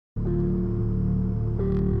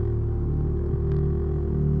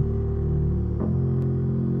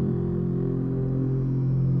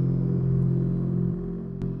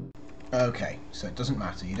Okay, so it doesn't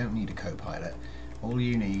matter. You don't need a co-pilot. All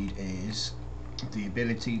you need is the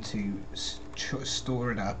ability to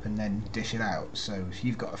store it up and then dish it out. So if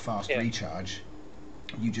you've got a fast recharge,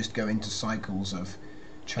 you just go into cycles of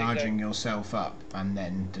charging yourself up and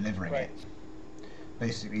then delivering it.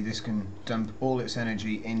 Basically, this can dump all its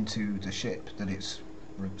energy into the ship that it's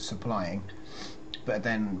supplying, but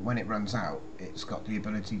then when it runs out, it's got the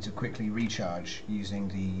ability to quickly recharge using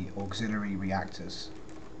the auxiliary reactors.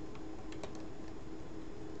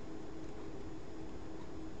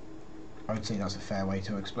 I would say that's a fair way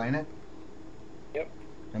to explain it. Yep.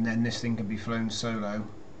 And then this thing can be flown solo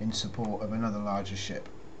in support of another larger ship.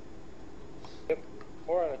 Yep.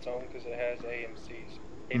 Or on its own, because it has AMCs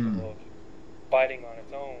capable of fighting on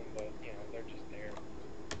its own, but you know, they're just there.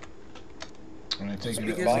 I'm gonna take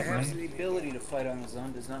because it has the ability to fight on its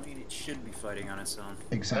own does not mean it should be fighting on its own.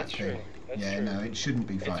 Exactly. That's true. That's yeah, true. no, it shouldn't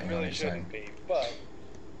be fighting really on its own. Be, but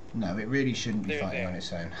no, it really shouldn't be fighting on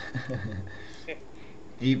its own.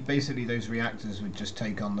 Basically, those reactors would just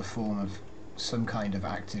take on the form of some kind of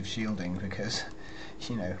active shielding, because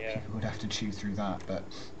you know people would have to chew through that. But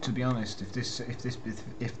to be honest, if this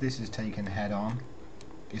is taken head on,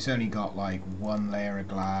 it's only got like 1 layer of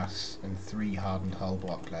glass and 3 hardened hull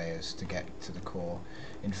block layers to get to the core.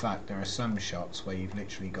 In fact, there are some shots where you've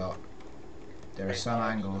literally got, there are some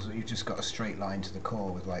angles that you've just got a straight line to the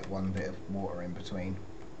core with like 1 bit of water in between.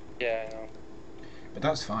 Yeah, I know. But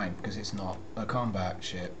that's fine, because it's not a combat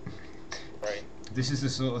ship. Right. This is the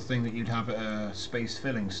sort of thing that you'd have at a space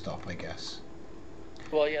filling stop, I guess.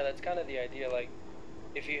 Well, yeah, that's kind of the idea. Like,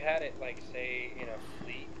 if you had it, like, say, in a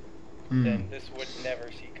fleet, then this would never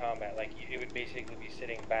see combat. Like, it would basically be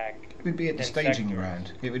sitting back. It would be at the staging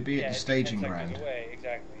ground. It would be at the staging ground. Away,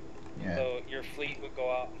 exactly. Yeah. So your fleet would go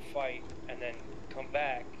out and fight, and then come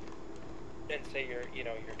back, and say your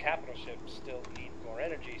capital ship still needs more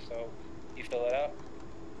energy, so you fill it up,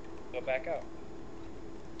 go back out.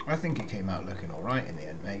 I think it came out looking alright in the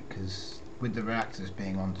end, mate, because with the reactors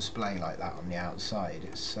being on display like that on the outside,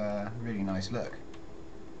 it's a really nice look.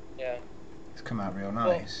 Yeah. It's come out real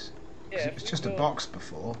nice. Well, yeah, it was just a box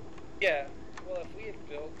before. Yeah. Well, if we had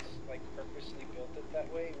purposely built it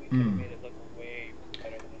that way, we could have made it look way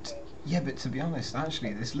better than it does. Yeah, but to be honest,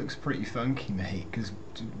 actually, this looks pretty funky, mate, because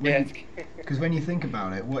when you think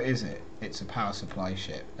about it, what is it? It's a power supply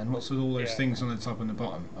ship. And what's with all those things on the top and the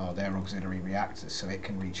bottom? Oh, they're auxiliary reactors, so it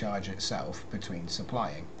can recharge itself between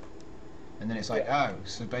supplying. And then it's like, oh,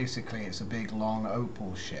 so basically it's a big, long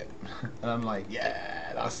opal ship. And I'm like,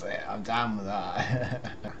 yeah, that's it, I'm down with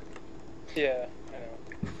that. Yeah,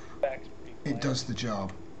 I know. It does the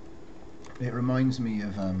job. It reminds me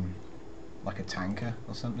of, like a tanker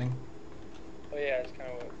or something. Oh yeah, it's kind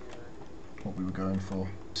of what we were going for.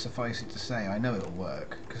 Suffice it to say, I know it'll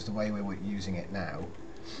work, because the way we're using it now,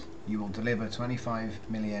 you will deliver 25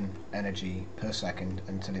 million energy per second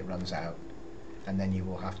until it runs out, and then you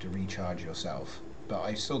will have to recharge yourself. But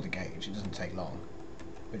I saw the gauge, it doesn't take long.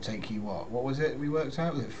 It would take you what was it we worked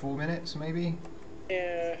out? Was it 4 minutes maybe?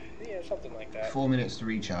 Yeah, something like that. 4 minutes to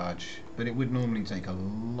recharge, but it would normally take a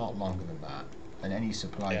lot longer than that. And any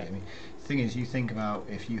supply, I mean, the thing is, you think about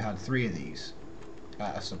if you had 3 of these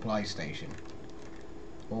at a supply station,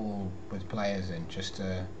 all with players in, just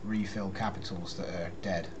to refill capitals that are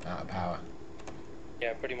dead out of power.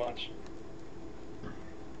 Yeah, pretty much.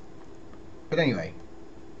 But anyway,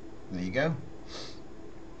 there you go.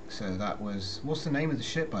 So that was, what's the name of the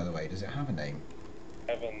ship, by the way? Does it have a name?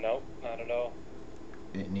 Devin, nope, not at all.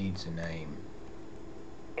 It needs a name.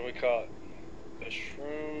 What do we call it? The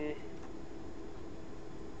Shroom.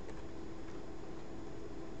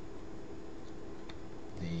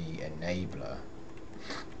 The Enabler.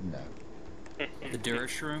 No. The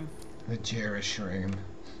Durashroom? The Durashroom.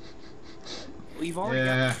 Well, you've already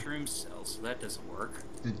got the Shroom cell, so that doesn't work.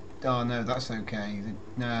 Oh no, that's okay.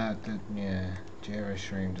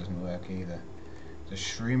 Durashroom doesn't work either. The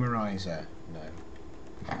Shroomerizer. No.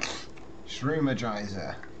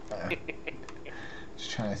 Shroomagizer.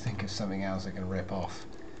 Just trying to think of something else I can rip off.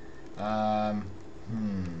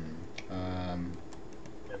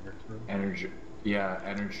 Energy. Yeah,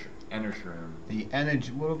 energy room. The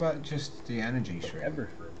energy. What about just the energy shroom?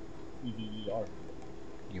 Evershroom. EVER.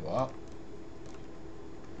 You what?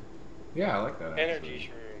 Yeah, I like that. Energy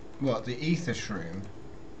shroom. What, the ether shroom?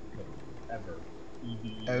 Ever.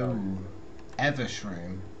 EVER. Oh, ever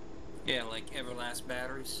shroom. Yeah, like Everlast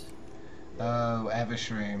batteries. Oh,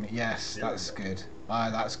 Evershroom. Yes, that's good. Ah,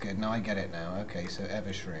 that's good. Now I get it now. Okay, so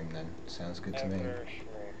Evershroom then. Sounds good to me.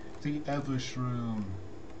 The Evershroom.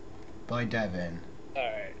 By Devin.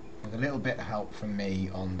 Alright. With a little bit of help from me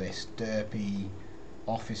on this derpy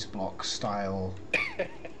office block style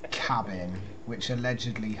cabin, which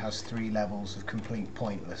allegedly has 3 levels of complete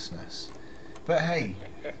pointlessness. But hey,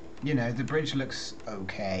 you know, the bridge looks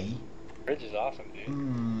okay. Bridge is awesome,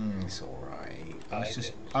 dude. It's alright. I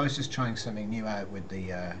I was just trying something new out with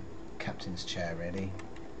the captain's chair, really.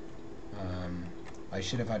 I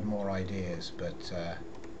should have had more ideas, but yeah.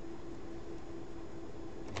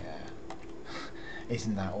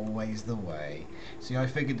 Isn't that always the way? See, I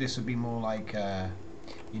figured this would be more like,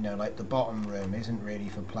 you know, like the bottom room isn't really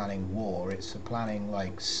for planning war, it's for planning,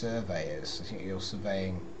 like, surveyors. I think you're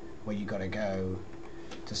surveying where you gotta go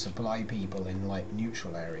to supply people in, like,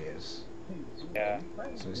 neutral areas. Yeah.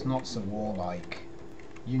 So it's not so warlike.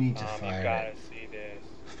 You need to fire you gotta it. see this.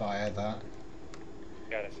 Fire that.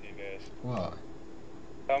 You gotta see this. What?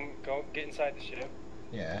 Go get inside the ship.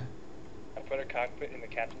 Yeah. I put a cockpit in the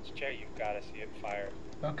captain's chair. You've gotta see it fire.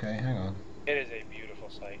 Okay, hang on. It is a beautiful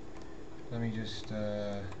sight. Let me just,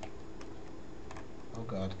 oh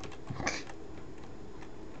god.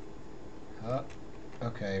 Oh,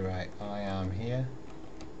 okay, right. I am here.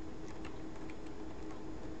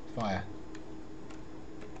 Fire.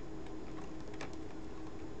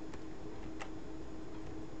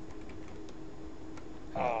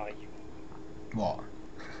 Oh, you. What?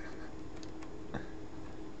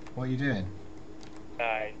 What are you doing?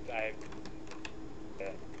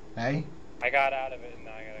 Hey? I got out of it and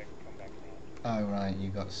now I gotta come back around. Oh right, you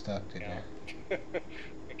got stuck, did Yeah.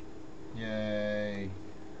 you? Yay.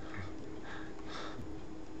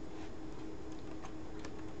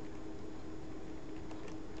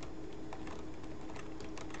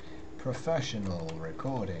 Professional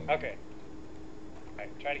recording. Okay.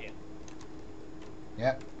 Alright, try it again.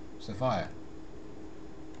 Yep, so fire.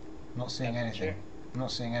 I'm not seeing That's anything. sure. I'm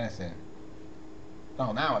not seeing anything.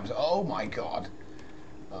 Oh, now I'm. Oh my god.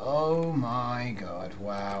 Oh my god.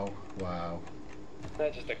 Wow. Wow.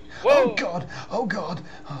 That's just a. Oh Whoa! god. Oh god.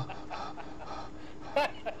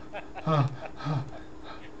 Oh,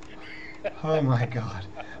 oh my god.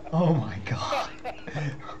 Oh my god.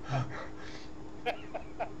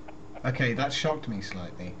 Okay, that shocked me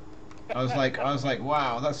slightly. I was like,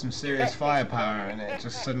 wow, that's some serious firepower, and it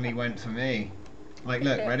just suddenly went for me. Like,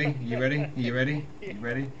 look, ready? You ready? Are you ready? You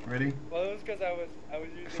ready? Ready? Well, it was because I was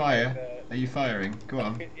using Fire. like the... Are you firing? Go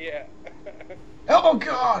on. Yeah. Oh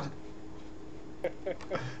god!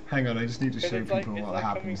 Hang on, I just need to And show it's people like, what it's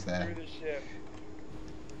happens like there. coming through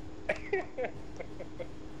the ship.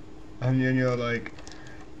 And then you're like,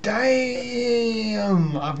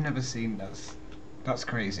 damn! I've never seen this. That's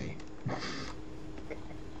crazy.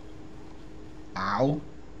 Ow.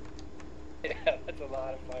 Yeah, that's a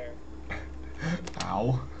lot of fire.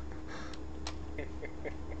 Ow.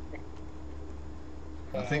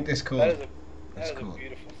 I think this cool. That is That's a cool.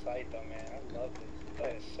 beautiful sight, though, man. I love this.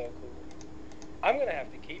 That is so cool. I'm gonna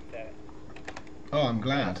have to keep that. Oh, I'm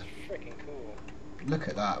glad. That's freaking cool. Look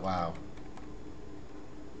at that, wow.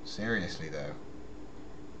 Seriously though.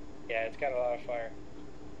 Yeah, it's got a lot of fire.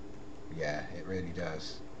 Yeah, it really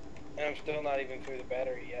does. And I'm still not even through the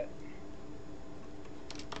battery yet.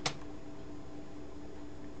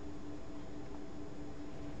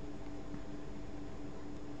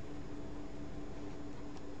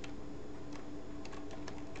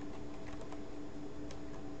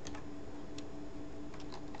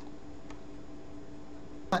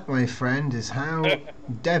 That, my friend, is how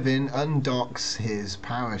Devin undocks his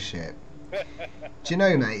power ship. Do you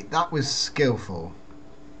know, mate, that was skillful.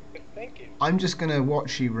 Thank you. I'm just gonna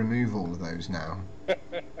watch you remove all of those now. Oh,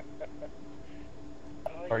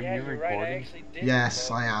 Are yeah, you you're right. I recording? actually did Yes,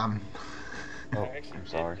 blow- I am. Oh, I actually I'm did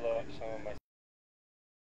sorry. blow up some of my